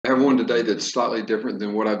I have one today that's slightly different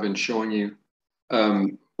than what I've been showing you.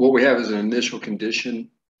 What we have is an initial condition,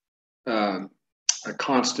 a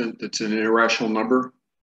constant that's an irrational number,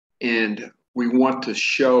 and we want to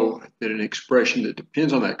show that an expression that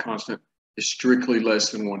depends on that constant is strictly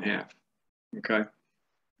less than 1/2. Okay.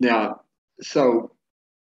 Now, so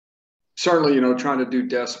certainly, trying to do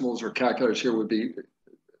decimals or calculators here would be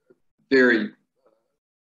very,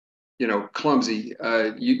 clumsy.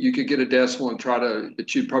 You could get a decimal and try to,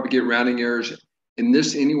 but you'd probably get rounding errors. And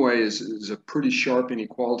this anyway is a pretty sharp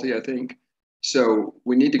inequality, I think. So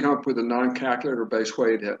we need to come up with a non-calculator based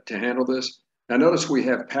way to handle this. Now notice we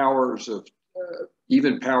have powers of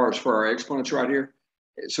even powers for our exponents right here.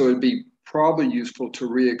 So it'd be probably useful to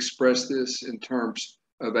re-express this in terms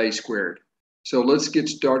of a squared. So let's get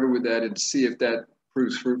started with that and see if that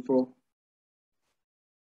proves fruitful.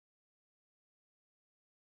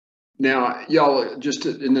 Now, y'all, just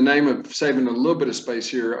in the name of saving a little bit of space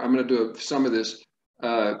here, I'm going to do some of this.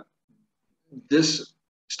 This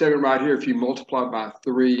statement right here, if you multiply by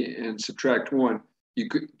 3 and subtract 1, you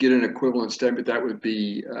could get an equivalent statement. That would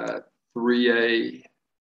be 3a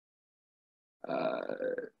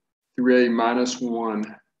minus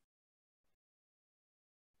 1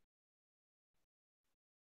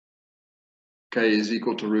 is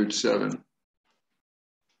equal to root 7.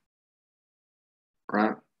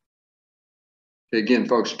 Right? Again,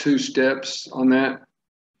 folks, 2 steps on that.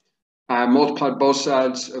 I multiplied both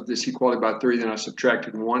sides of this equality by 3, then I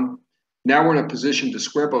subtracted 1. Now we're in a position to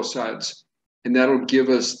square both sides, and that'll give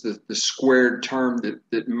us the squared term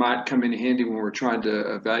that might come in handy when we're trying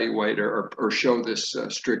to evaluate or show this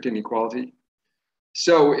strict inequality.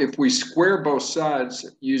 So if we square both sides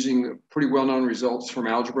using pretty well-known results from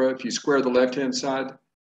algebra, if you square the left-hand side,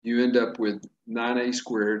 you end up with 9a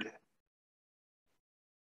squared.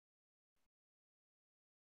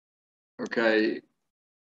 Okay,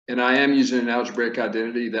 and I am using an algebraic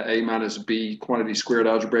identity, the a minus b quantity squared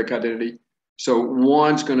algebraic identity. So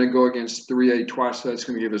 1's going to go against 3a twice, so that's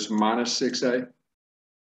going to give us minus 6a.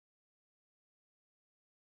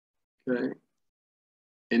 Okay,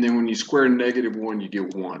 and then when you square -1, you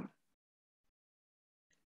get 1.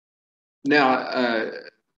 Now,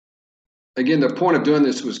 again, the point of doing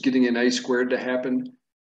this was getting an a squared to happen.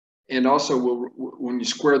 And also, when you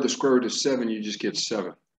square the square root of 7, you just get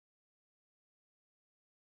 7.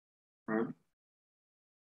 Right?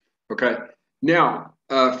 Okay. Now,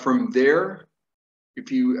 from there,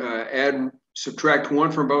 if you subtract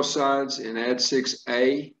 1 from both sides and add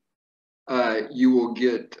 6a, you will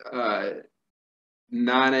get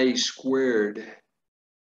 9a squared.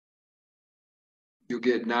 You'll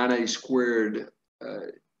get 9a squared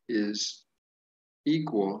is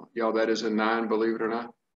equal, y'all, that is a 9, believe it or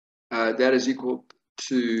not. That is equal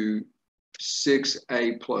to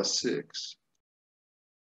 6a plus 6.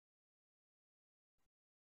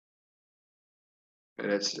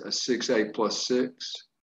 That's a 6a plus 6.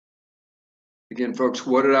 Again, folks,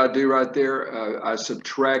 what did I do right there? I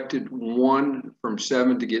subtracted 1 from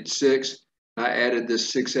 7 to get 6. I added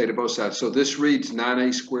this 6a to both sides. So this reads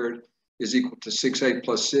 9a squared is equal to 6a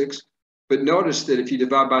plus 6. But notice that if you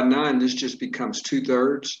divide by 9, this just becomes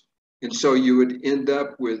 2/3. And so you would end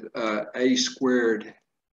up with a squared.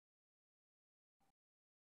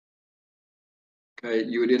 Okay,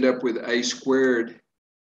 you would end up with a squared.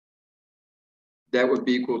 That would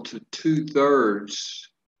be equal to 2/3,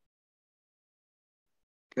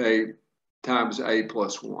 okay, times a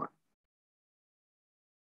plus 1.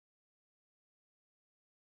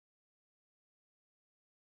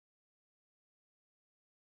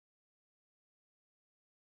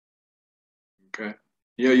 Okay.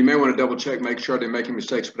 You may want to double check, make sure I didn't make any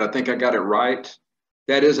mistakes, but I think I got it right.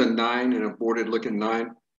 That is a 9, an aborted looking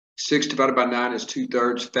 9. 6 divided by 9 is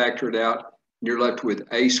 2/3, factor it out. You're left with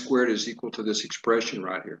a squared is equal to this expression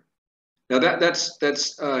right here. Now that's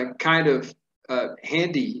kind of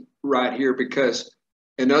handy right here, because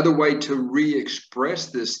another way to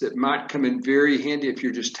re-express this that might come in very handy if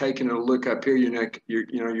you're just taking a look up here, you're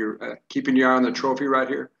keeping your eye on the trophy right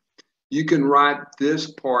here. You can write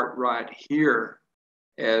this part right here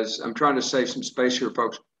as, I'm trying to save some space here,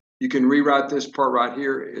 folks. You can rewrite this part right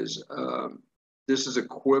here as this is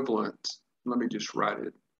equivalent. Let me just write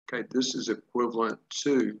it. Okay, this is equivalent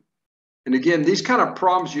to, and again, these kind of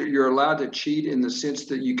problems, you're allowed to cheat in the sense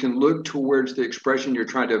that you can look towards the expression you're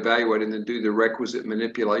trying to evaluate and then do the requisite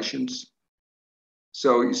manipulations.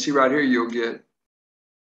 So you see right here, you'll get,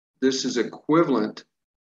 this is equivalent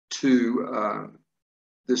to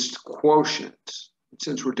this quotient.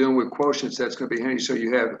 Since we're dealing with quotients, that's going to be handy. So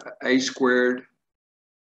you have a squared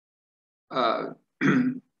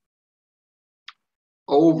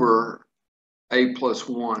over a plus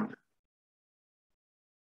 1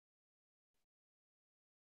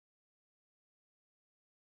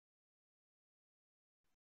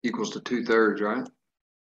 equals to 2/3, right?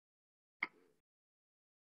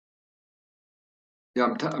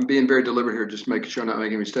 Yeah, I'm being very deliberate here, just making sure I'm not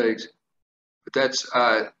making mistakes. But that's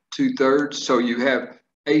 2/3. So you have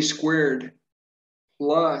a squared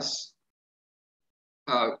plus,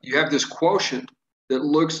 you have this quotient that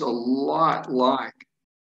looks a lot like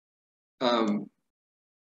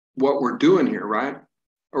what we're doing here, right?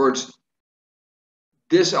 Or it's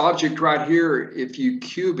this object right here. If you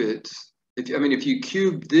cube it, if you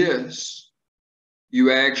cube this,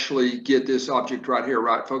 you actually get this object right here,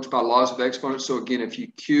 right, folks, by laws of exponents. So again, if you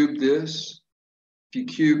cube this, you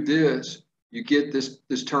get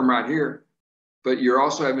this term right here, but you're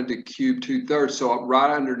also having to cube 2/3. So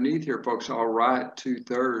right underneath here, folks, I'll write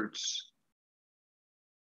 2/3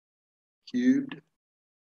 cubed.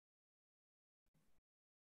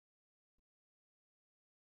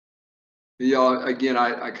 Y'all, again,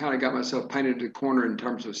 I kind of got myself painted to the corner in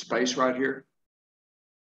terms of space right here.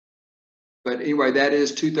 But anyway, that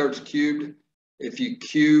is 2/3 cubed. If you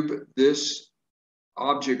cube this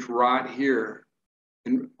object right here,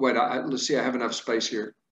 and wait, let's see, I have enough space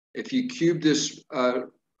here. If you cube this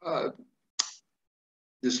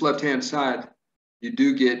this left-hand side, you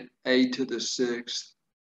do get a to the 6th,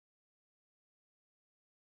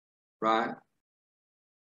 right?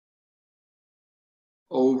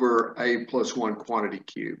 Over a plus 1 quantity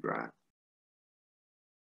cubed, right?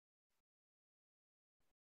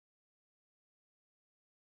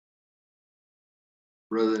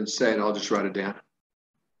 Rather than say it, I'll just write it down.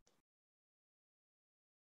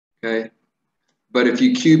 Okay. But if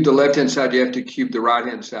you cube the left-hand side, you have to cube the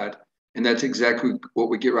right-hand side. And that's exactly what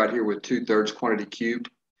we get right here with 2/3 quantity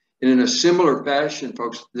cubed. And in a similar fashion,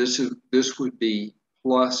 folks, this would be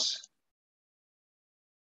plus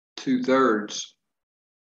 2/3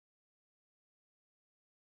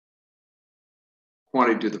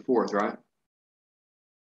 quantity to the 4th, right?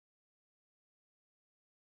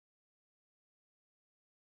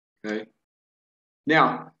 Okay.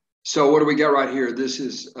 Now, so what do we got right here? This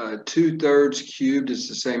is 2/3 cubed is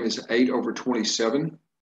the same as 8/27.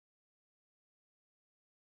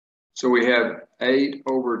 So we have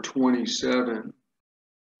 8/27.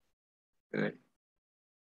 Okay.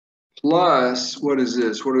 Plus, what is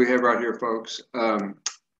this? What do we have right here, folks?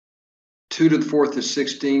 2 to the 4th is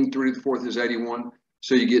 16, 3 to the 4th is 81.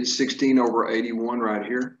 So you get 16/81 right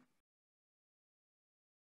here.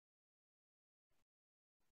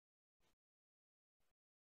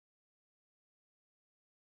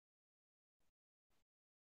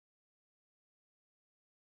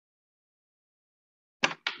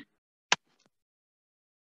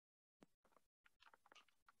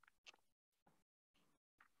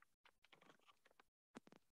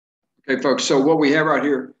 Okay, folks, so what we have right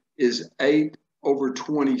here is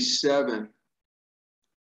 8/27.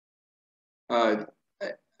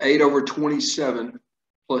 8/27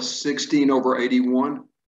 plus 16/81.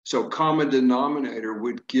 So common denominator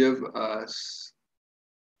would give us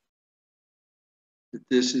that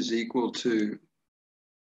this is equal to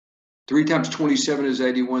 3 times 27 is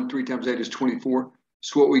 81, 3 times 8 is 24.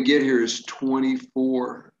 So what we get here is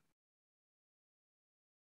 24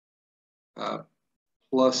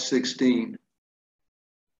 plus 16.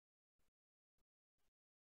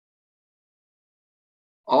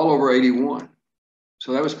 All over 81.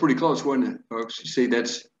 So that was pretty close, wasn't it, folks? You see,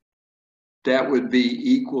 that would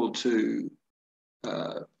be equal to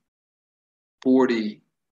 40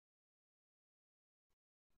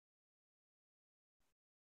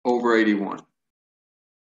 over 81.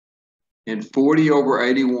 And 40 over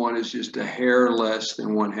 81 is just a hair less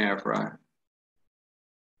than 1/2, right?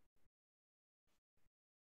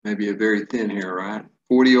 Maybe a very thin hair, right?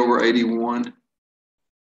 40 over 81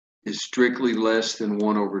 is strictly less than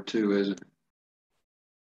 1/2, isn't it?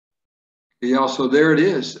 Yeah, so there it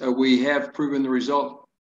is. We have proven the result.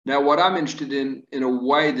 Now, what I'm interested in a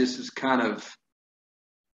way, this is kind of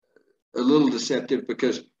a little deceptive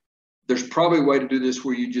because there's probably a way to do this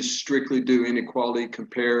where you just strictly do inequality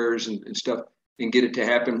compares and stuff and get it to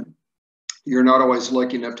happen. You're not always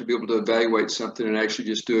lucky enough to be able to evaluate something and actually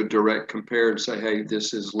just do a direct compare and say, hey,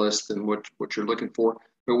 this is less than what you're looking for.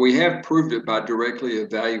 But we have proved it by directly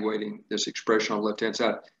evaluating this expression on the left-hand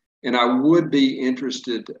side. And I would be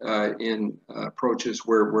interested in approaches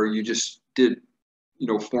where you just did,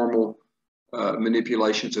 formal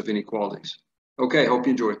manipulations of inequalities. Okay, hope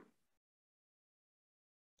you enjoyed.